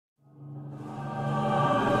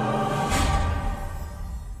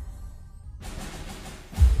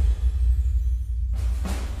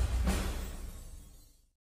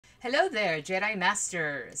Hello there, Jedi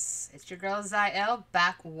Masters. It's your girl Xyelle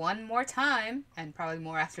back one more time, and probably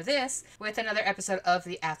more after this, with another episode of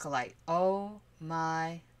The Acolyte. Oh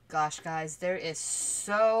my gosh, guys, there is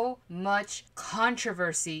so much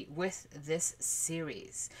controversy with this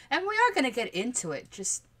series. And we are going to get into it,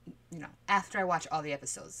 just, you know, after I watch all the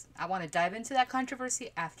episodes. I want to dive into that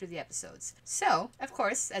controversy after the episodes. So, of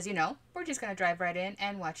course, as you know, we're just going to dive right in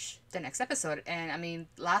and watch the next episode. And, I mean,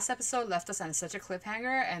 last episode left us on such a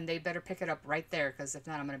cliffhanger, and they better pick it up right there, because if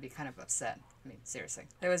not, I'm going to be kind of upset. I mean, seriously.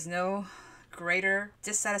 There was no greater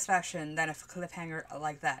dissatisfaction than a cliffhanger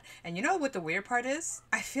like that. And you know what the weird part is?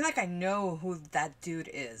 I feel like I know who that dude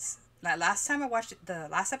is. Like, last time I watched the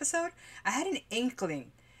last episode, I had an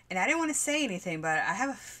inkling. And I didn't want to say anything, but I have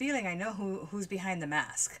a feeling I know who's behind the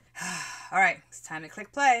mask. Alright, it's time to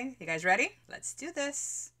click play. You guys ready? Let's do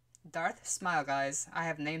this. Darth Smile, guys. I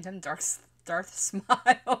have named him Darth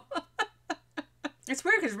Smile. It's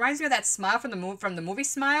weird because it reminds me of that smile from the movie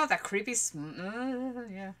Smile. That creepy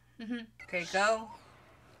yeah. Okay, go.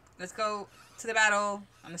 Let's go to the battle.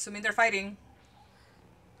 I'm assuming they're fighting.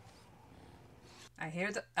 I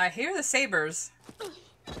hear the sabers.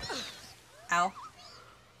 Ow.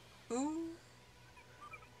 Ooh.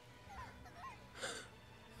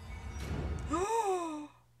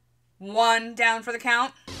 One down for the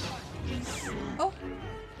count. Oh.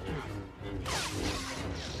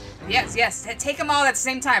 Yes, yes. Take them all at the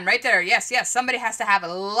same time. Right there. Yes, yes. Somebody has to have a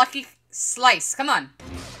lucky slice. Come on.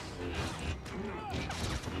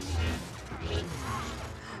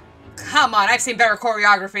 Come on. I've seen better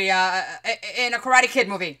choreography in a Karate Kid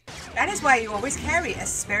movie. That is why you always carry a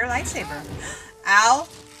spare lightsaber. Ow.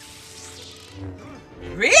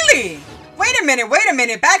 Really? Wait a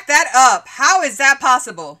minute, back that up. How is that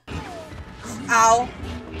possible? Ow.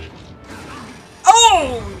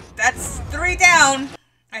 Oh, that's 3 down,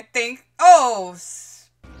 I think. Oh.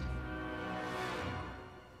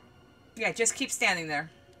 Yeah, just keep standing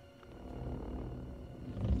there.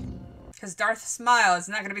 Because Darth Smile is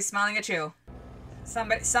not going to be smiling at you.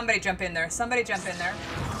 Somebody jump in there. Somebody jump in there.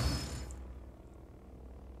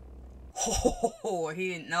 Oh,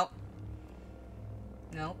 nope.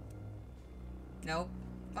 Nope. Nope.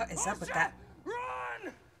 What is up with that?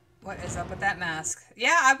 Run! What is up with that mask?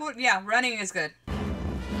 Yeah, running is good.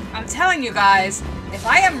 I'm telling you guys, if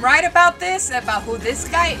I am right about this, about who this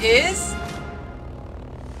guy is,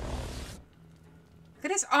 look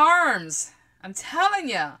at his arms. I'm telling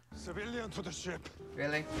you. Civilian to the ship.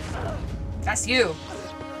 Really? That's you.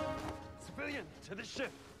 Civilian to the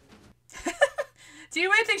ship. Do you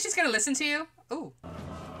really think she's gonna listen to you? Ooh.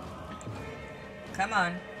 Come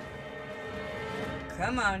on.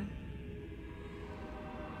 Come on.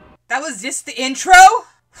 That was just the intro?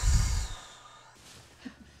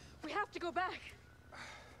 We have to go back.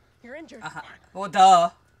 You're injured. Well, duh.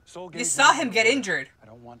 You saw him get injured. I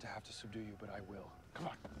don't want to have to subdue you, but I will. Come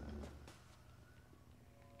on.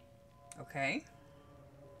 Okay.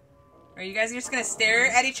 Are you guys just gonna stare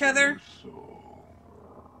at each other? So,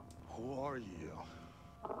 who are you?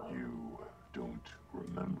 You don't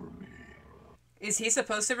remember me. Is he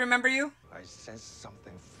supposed to remember you? I sense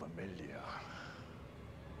something familiar.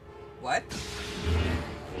 What?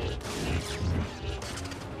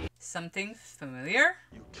 Something familiar?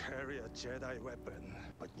 You carry a Jedi weapon,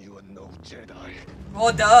 but you are no Jedi.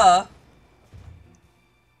 Well, duh.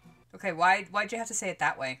 Okay, why'd you have to say it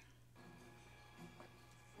that way?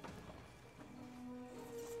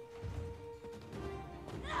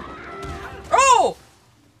 Oh!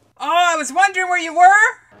 Oh, I was wondering where you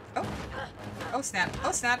were! Oh. Oh, snap.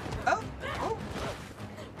 Oh, snap. Oh. Oh.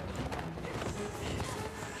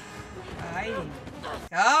 Aye.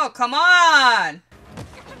 Oh, come on!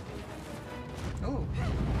 Oh.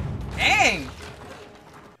 Dang!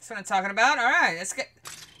 That's what I'm talking about. Alright, let's get...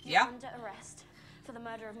 Yeah. Under arrest for the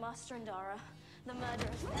murder of Master Indara. The murder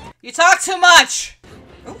of... You talk too much!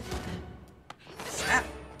 Oh. Snap.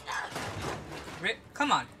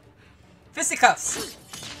 Come on. Fisticuffs.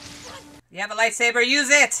 You have a lightsaber, use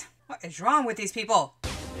it! What is wrong with these people?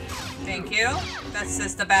 Thank you. That's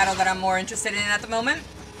just the battle that I'm more interested in at the moment.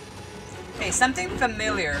 Okay, something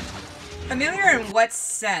familiar. Familiar in what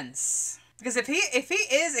sense? Because if he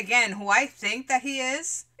is, again, who I think that he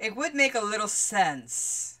is, it would make a little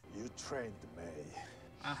sense. You trained me.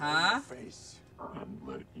 Uh-huh. Face and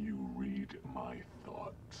let you read my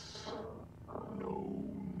thoughts. No,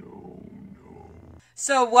 no, no.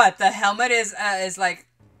 So what? The helmet is like...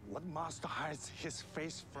 What master hides his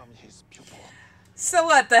face from his pupil? So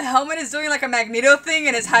what? The helmet is doing like a Magneto thing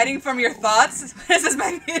and is hiding from your thoughts? What is this,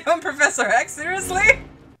 Magneto and Professor X? Seriously?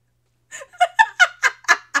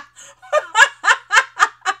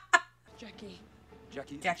 Jackie,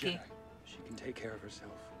 Jackie is Jackie. a Jedi. She can take care of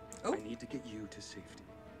herself. Oh. I need to get you to safety.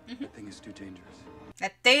 That thing is too dangerous.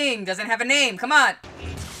 That thing doesn't have a name. Come on.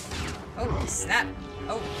 Oh, snap.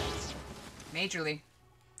 Oh. Majorly.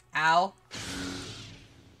 Ow.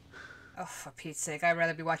 Oh, for Pete's sake, I'd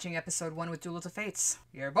rather be watching episode 1 with Duel of the Fates.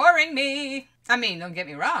 You're boring me. I mean, don't get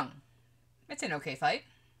me wrong. It's an okay fight.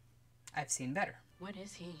 I've seen better. What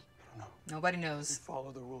is he? I don't know. Nobody We knows.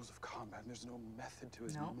 follow the rules of combat, and there's no method to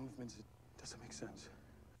his No. movements. It doesn't make sense.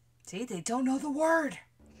 See, they don't know the word.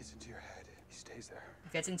 He gets into your head. He stays there.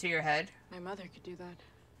 Gets into your head. My mother could do that.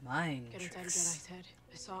 Mind Get inside a tricks. Jedi's head.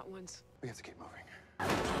 I saw it once. We have to keep moving.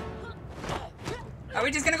 Are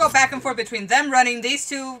we just gonna go back and forth between them running, these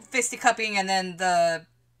two fisticupping, and then the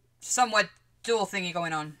somewhat dual thingy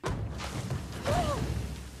going on?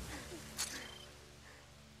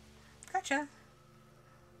 Gotcha.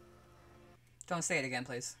 Don't say it again,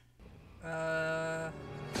 please.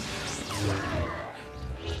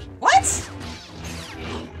 What?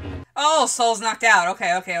 Oh, Soul's knocked out.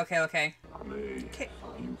 Okay.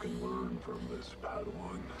 You can learn from this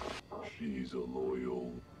Padawan. She's a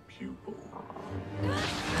loyal pupil.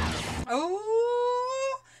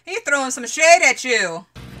 Oh, he's throwing some shade at you.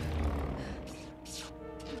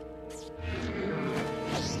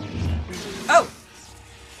 Oh.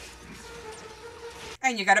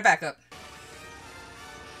 And you got a backup.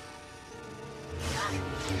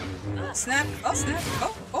 Snap. Oh, snap.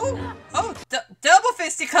 Oh. Double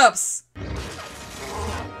fisticuffs.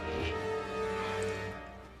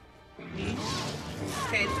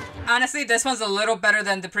 Okay, honestly, this one's a little better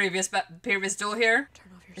than the previous duel here. Turn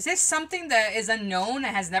off your. Is this something that is unknown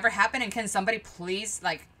and has never happened? And can somebody please,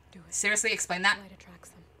 like, Do it. seriously explain that? Light attracts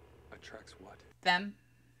them. Attracts what? Them.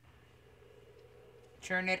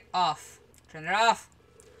 Turn it off. Turn it off.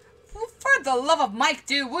 Well, for the love of Mike,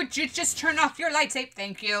 dude, would you just turn off your light tape?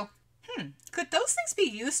 Thank you. Could those things be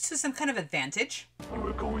used to some kind of advantage? You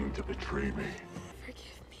are going to betray me.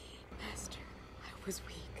 Forgive me, Master. I was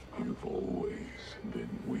weak. You've always been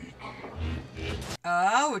weak.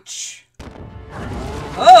 Ouch.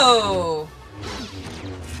 Oh.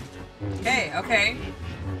 Okay.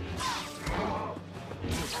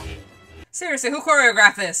 Seriously, who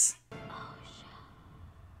choreographed this?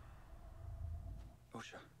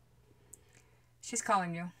 Osha. She's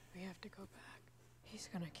calling you. We have to go back. He's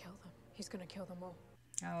gonna kill them. He's gonna kill them all.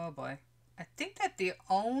 Oh boy. I think that the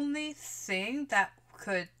only thing that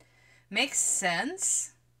could make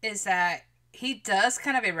sense is that he does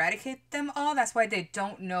kind of eradicate them all. That's why they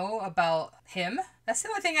don't know about him. That's the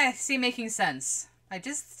only thing I see making sense. Like,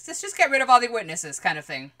 just get rid of all the witnesses kind of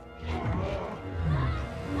thing.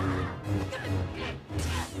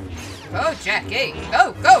 Go, Jackie.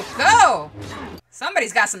 Go.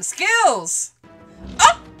 Somebody's got some skills.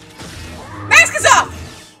 Oh! Mask is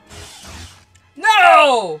off!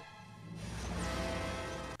 No!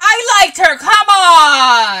 I liked her. Come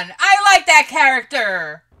on! I like that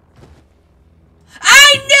character.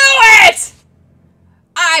 I knew it!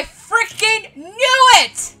 I freaking knew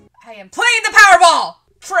it! I am playing the Powerball!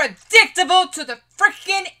 Predictable to the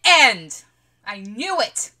freaking end. I knew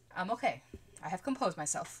it. I'm okay. I have composed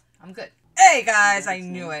myself. I'm good. Hey guys, I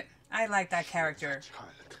knew it. I like that character.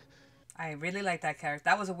 I really like that character.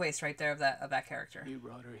 That was a waste right there of that character. You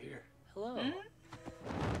brought her here. Hello.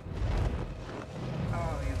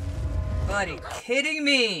 Oh, you buddy, kidding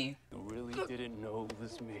me? You really didn't know it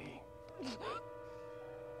was me.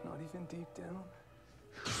 Not even deep down.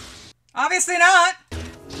 Obviously not.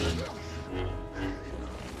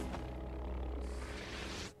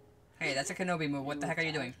 Hey, that's a Kenobi move. What the heck are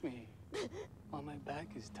you doing? Me while my back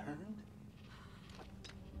is turned.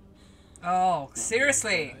 Oh,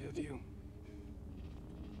 seriously. Of you.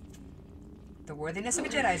 The worthiness of a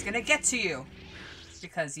Jedi is gonna get to you.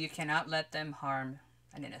 Because you cannot let them harm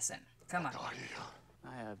an innocent. Come on.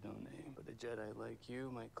 I have no name, but a Jedi like you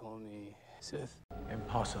might call me Sith.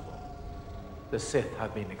 Impossible. The Sith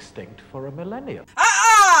have been extinct for a millennium.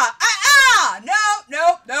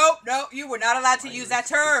 No. You were not allowed to use that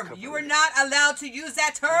term. You were not allowed to use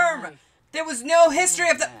that term. There was no history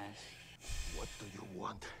of the... What do you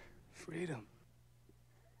want? Freedom.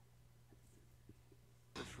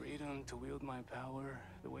 The freedom to wield my power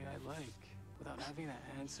the way I like, without having to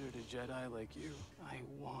answer to Jedi like you. I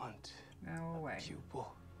want No way. a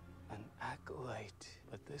pupil, an acolyte.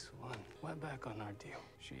 But this one went back on our deal.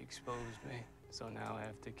 She exposed me, so now I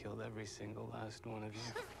have to kill every single last one of you.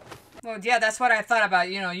 Well, yeah, that's what I thought about,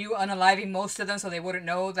 you unaliving most of them so they wouldn't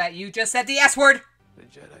know that you just said the S word. The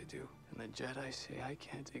Jedi do, and the Jedi say I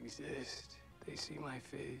can't exist. They see my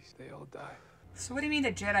face, they all die. So what do you mean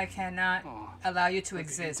the Jedi cannot Aw, allow you to look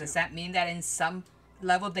at you exist? two. Does that mean that in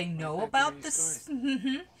level they know about this.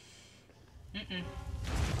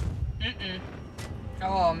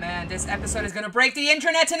 Oh man, this episode is gonna break the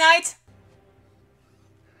internet tonight.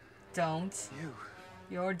 Don't.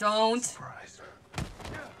 Don't. Surprise.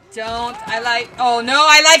 Don't. Oh no,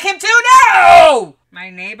 I like him too. No! My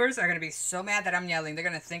neighbors are gonna be so mad that I'm yelling. They're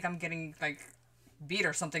gonna think I'm getting like beat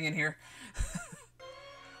or something in here.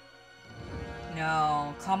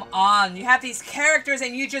 No, come on. You have these characters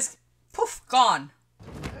and you just poof, gone.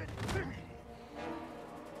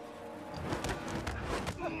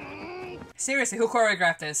 Seriously, who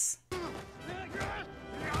choreographed this?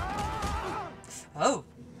 Oh.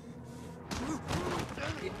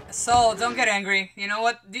 So, don't get angry. You know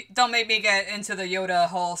what? Don't make me get into the Yoda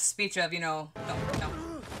whole speech of, you know, no.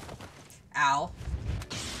 Ow.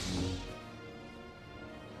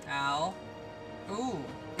 Ow. Ooh.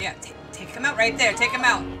 Yeah, take him out right there. Take him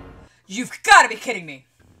out. You've got to be kidding me.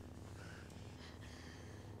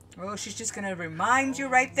 Oh, she's just going to remind you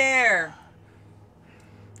right there.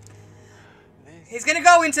 He's going to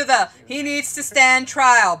go into the, he needs to stand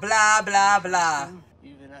trial, blah, blah, blah.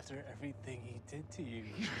 Even after everything he did to you.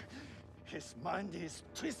 His mind is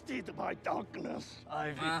twisted by darkness.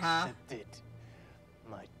 I've accepted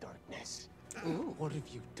my darkness. Ooh. What have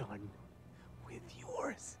you done with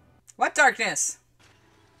yours? What darkness?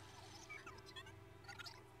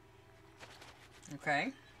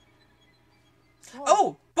 Okay.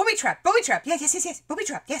 Oh! Booby trap! Booby trap! Yes. Booby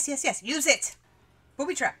trap! Yes. Use it!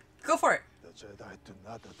 Booby trap. Go for it. The Jedi do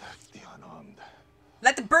not attack the unarmed.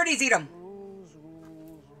 Let the birdies eat them.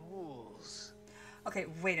 Rules. Okay,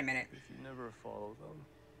 wait a minute. If you never follow them,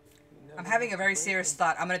 you never I'm having a have to very break serious them.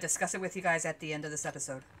 thought. I'm going to discuss it with you guys at the end of this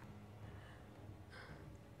episode.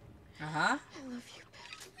 Uh-huh. I love you.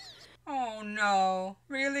 Oh, no.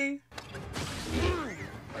 Really?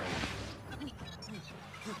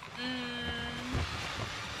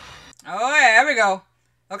 Oh, yeah, there we go.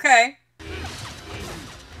 Okay.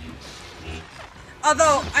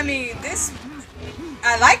 Although, I mean, this...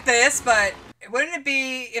 I like this, but wouldn't it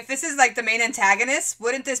be... If this is, like, the main antagonist,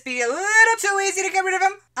 wouldn't this be a little too easy to get rid of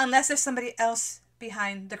him? Unless there's somebody else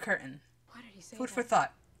behind the curtain. Why did he say Food that? for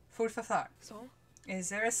thought. Food for thought. Soul? Is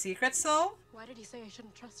there a secret, Soul? Why did he say I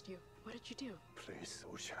shouldn't trust you? What did you do? Please,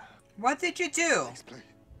 Usha. What did you do? Explain.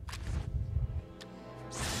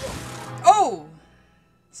 Oh!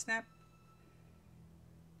 Snap.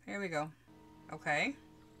 Here we go. Okay.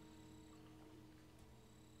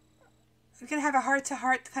 We can have a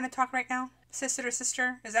heart-to-heart kind of talk right now? Sister to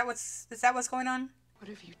sister? Is that what's going on? What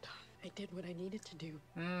have you done? I did what I needed to do.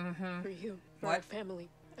 Mm-hmm. For you. For What? our family.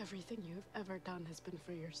 Everything you've ever done has been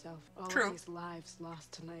for yourself. All True. of these lives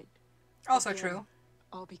lost tonight. Also Again, true.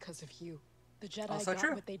 All because of you. The Jedi Also got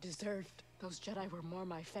true. what they deserved. Those Jedi were more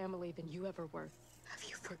my family than you ever were. Have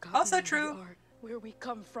you forgotten Also who we true. are, where we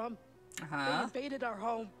come from? They Uh-huh. invaded our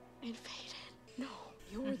home. Invaded? No,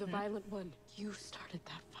 you were the violent one. You started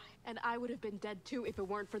that fight. And I would have been dead too if it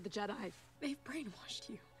weren't for the Jedi. They've brainwashed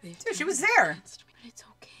you. Dude, she was there. But it's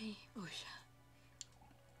okay, Usha.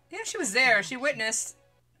 Yeah, she was there. She witnessed.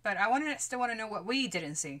 But I still want to know what we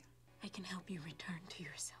didn't see. I can help you return to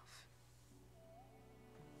yourself.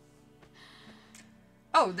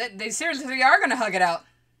 Oh, they seriously are going to hug it out.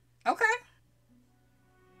 Okay.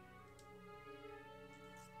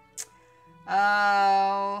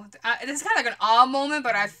 This is kind of like an awe moment,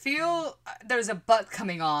 but I feel there's a but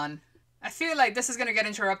coming on. I feel like this is going to get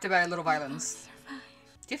interrupted by a little violence. Survive.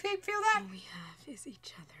 Do you feel that? All we have is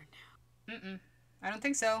each other now. Mm-mm. I don't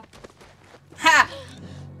think so. Ha!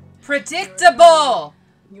 Predictable!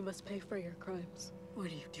 You must pay for your crimes. What are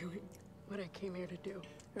you doing? What I came here to do.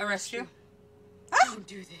 Arrest you? Don't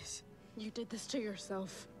do this. You did this to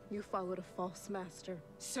yourself. You followed a false master.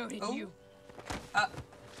 So did Oh. you.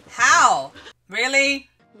 How? Really?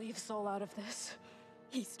 Leave Soul out of this.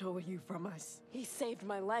 He stole you from us. He saved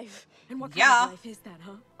my life. And what Yeah. kind of life is that,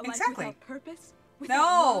 huh? A Exactly. life without purpose? Without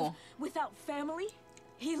No. love? Without family?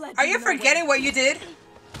 He led Are me you nowhere. forgetting what you did?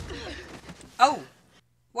 Oh.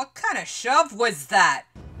 What kind of shove was that?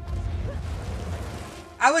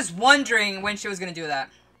 I was wondering when she was going to do that.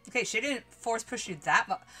 Okay, she didn't force push you that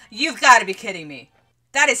much. You've got to be kidding me.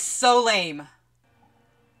 That is so lame.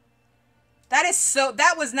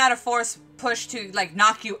 That was not a force push to, like,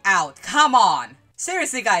 knock you out. Come on.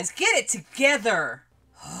 Seriously, guys, get it together.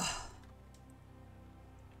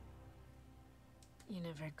 You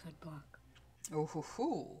never could block. Ooh, hoo,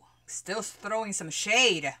 hoo. Still throwing some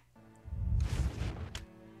shade.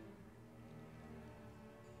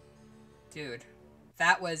 Dude,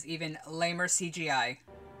 that was even lamer CGI.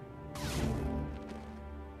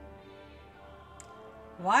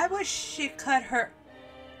 Why would she cut her...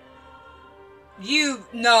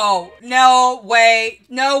 No way.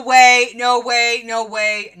 No way. No way. No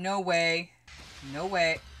way. No way. No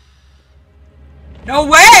way. No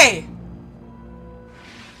way!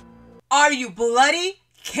 Are you bloody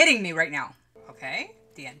kidding me right now? Okay,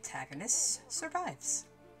 the antagonist survives.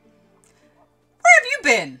 Where have you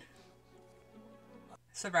been?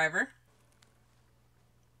 Survivor.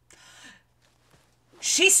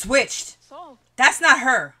 She switched. Saul, That's not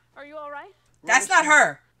her. are you all right? That's not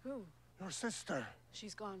her. Who? Your sister.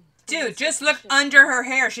 She's gone. Dude, just look under her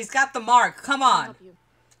hair. She's got the mark. Come on. Help you.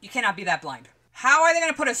 You cannot be that blind. How are they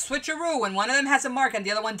going to put a switcheroo when one of them has a mark and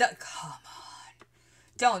the other one does? Come on.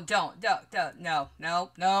 Don't.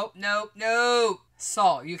 No.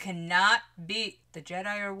 Saul, you cannot be. The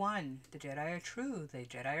Jedi are one. The Jedi are true. The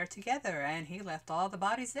Jedi are together. And he left all the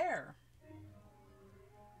bodies there.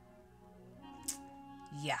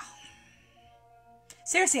 Yeah.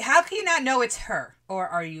 Seriously, how can you not know it's her?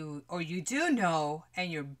 Or you do know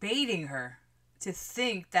and you're baiting her to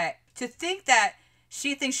think that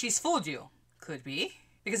she thinks she's fooled you. Could be.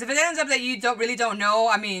 Because if it ends up that you don't know,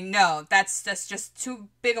 I mean, no, that's just too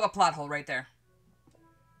big of a plot hole right there.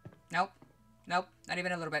 Nope, not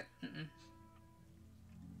even a little bit.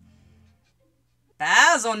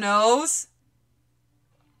 Basil knows.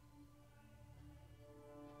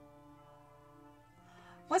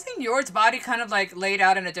 Wasn't Yord's body kind of like laid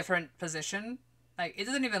out in a different position? Like, it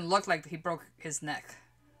doesn't even look like he broke his neck.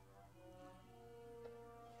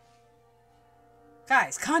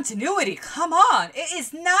 Guys, continuity, come on! It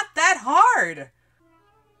is not that hard!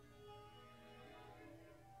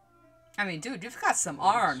 I mean, dude, you've got some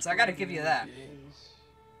arms. I gotta give you that.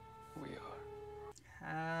 We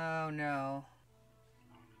are. Oh, no.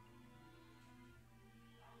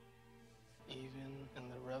 Even in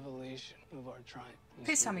the revelation of our triumph.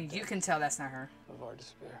 Please tell me you can tell that's not her. Of our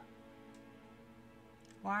despair.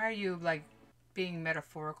 Why are you, like, being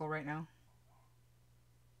metaphorical right now?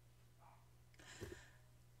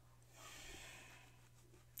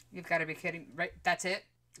 You've got to be kidding. Right? That's it?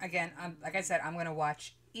 Again, like I said, I'm going to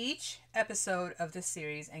watch each episode of this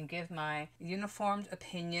series and give my uniformed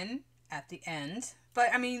opinion at the end. But,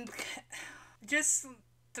 I mean, just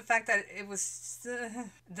the fact that it was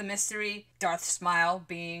the mystery, Darth Smile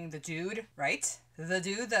being the dude, right? The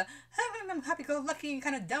dude, I'm happy-go-lucky and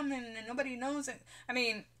kind of dumb and nobody knows it. I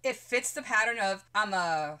mean, it fits the pattern of I'm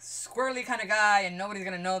a squirrely kind of guy and nobody's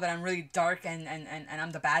going to know that I'm really dark and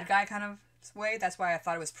I'm the bad guy kind of way. That's why I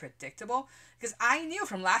thought it was predictable. Because I knew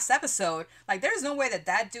from last episode, like, there's no way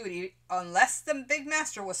that dude, unless the Big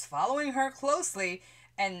Master was following her closely.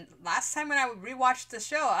 And last time when I rewatched the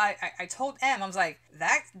show, I told M, I was like,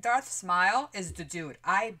 that Darth Smile is the dude.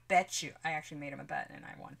 I bet you. I actually made him a bet and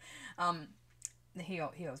I won. He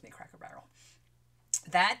owes me Cracker Barrel.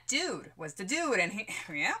 That dude was the dude, and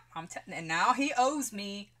and now he owes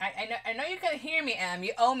me. I know you can hear me, Em.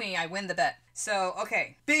 You owe me. I win the bet. So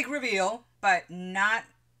okay, big reveal, but not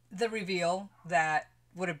the reveal that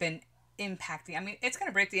would have been impacting. I mean, it's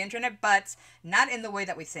gonna break the internet, but not in the way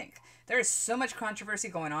that we think. There is so much controversy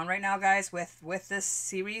going on right now, guys, with this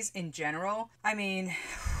series in general. I mean,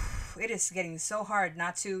 it is getting so hard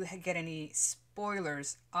not to get any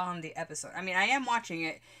spoilers on the episode. I mean, I am watching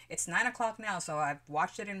it. It's 9 o'clock now, so I've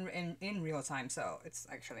watched it in real time. So it's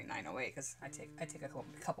actually 9:08 because I take a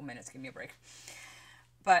couple minutes. Give me a break.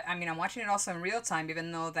 But I mean, I'm watching it also in real time,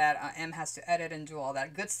 even though that M has to edit and do all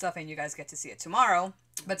that good stuff, and you guys get to see it tomorrow.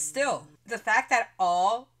 But still, the fact that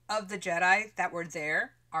all of the Jedi that were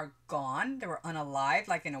there are gone, they were unalive,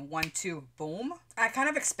 like in a 1-2 boom. I kind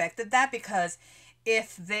of expected that because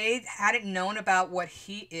if they hadn't known about what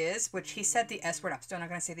he is, which he said the S word, I'm still not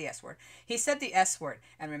going to say the S word. He said the S word.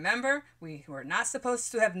 And remember, we were not supposed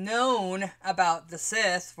to have known about the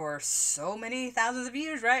Sith for so many thousands of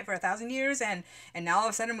years, right? For 1,000 years. And now all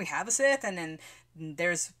of a sudden we have a Sith, and then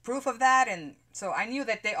there's proof of that. And so I knew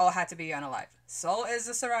that they all had to be unalive. Soul is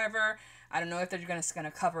a survivor. I don't know if they're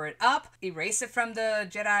gonna cover it up, erase it from the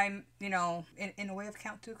Jedi, you know, in a way of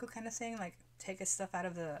Count Dooku kind of thing, like take his stuff out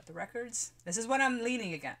of the records. This is what I'm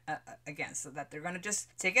leaning against, so that they're gonna just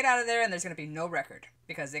take it out of there and there's gonna be no record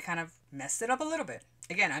because they kind of messed it up a little bit.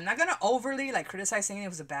 Again, I'm not gonna overly like criticize saying it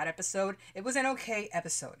was a bad episode. It was an okay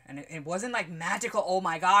episode, and it wasn't like magical. Oh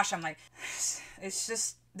my gosh, I'm like, it's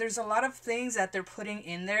just there's a lot of things that they're putting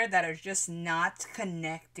in there that are just not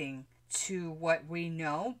connecting to what we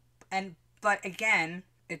know. But again,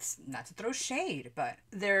 it's not to throw shade, but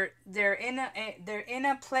they're in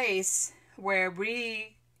a place where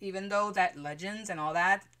we, even though that legends and all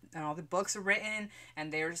that and all the books are written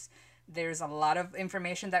and there's a lot of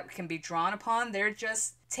information that can be drawn upon, they're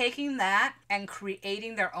just taking that and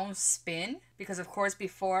creating their own spin. Because of course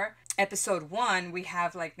before episode 1, we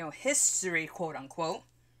have like no history, quote unquote.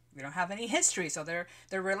 We don't have any history, so they're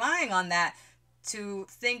relying on that to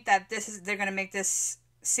think that they're gonna make this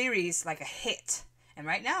series like a hit. And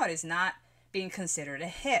right now it is not being considered a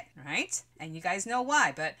hit, right? And you guys know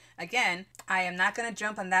why. But again, I am not gonna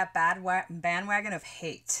jump on that bandwagon of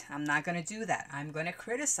hate. I'm not gonna do that. I'm gonna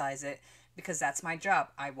criticize it because that's my job.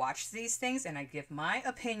 I watch these things and I give my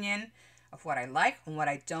opinion of what I like and what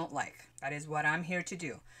I don't like. That is what I'm here to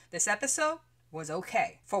do. This episode was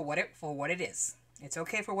okay for what it is. It's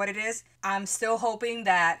okay for what it is. I'm still hoping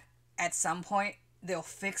that at some point they'll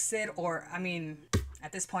fix it, or I mean,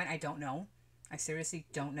 at this point I don't know. I seriously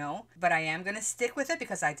don't know. But I am going to stick with it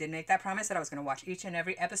because I did make that promise that I was going to watch each and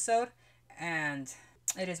every episode, and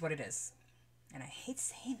it is what it is. And I hate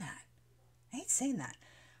saying that.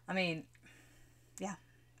 I mean, yeah.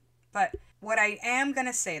 But what I am going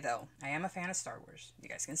to say, though, I am a fan of Star Wars. You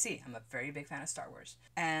guys can see, I'm a very big fan of Star Wars.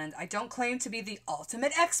 And I don't claim to be the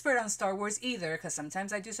ultimate expert on Star Wars either, because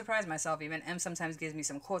sometimes I do surprise myself. Even M sometimes gives me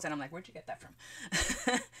some quotes, and I'm like, where'd you get that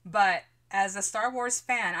from? But as a Star Wars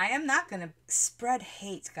fan, I am not going to spread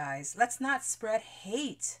hate, guys. Let's not spread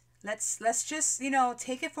hate. Let's just,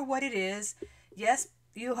 take it for what it is. Yes,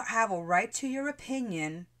 you have a right to your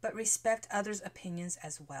opinion, but respect others' opinions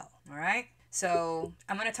as well. All right? So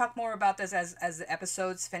I'm going to talk more about this as the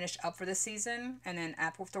episodes finish up for this season. And then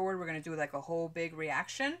afterward, we're going to do like a whole big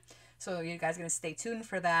reaction. So you guys are going to stay tuned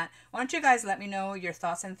for that. Why don't you guys let me know your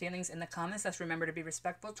thoughts and feelings in the comments. Let's remember to be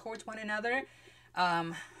respectful towards one another.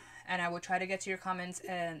 And I will try to get to your comments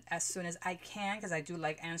as soon as I can, because I do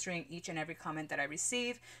like answering each and every comment that I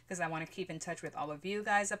receive, because I want to keep in touch with all of you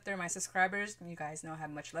guys up there, my subscribers. You guys know I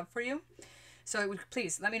have much love for you. So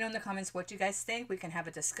please let me know in the comments what you guys think. We can have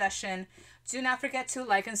a discussion. Do not forget to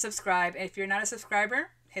like and subscribe. If you're not a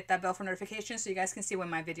subscriber, hit that bell for notifications so you guys can see when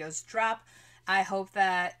my videos drop. I hope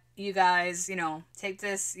that you guys, take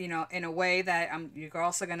this, in a way that you're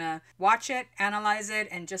also going to watch it, analyze it,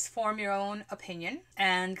 and just form your own opinion.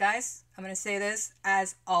 And guys, I'm going to say this,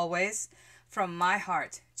 as always, from my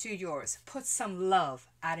heart to yours. Put some love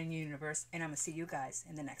out in the universe, and I'm going to see you guys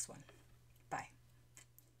in the next one.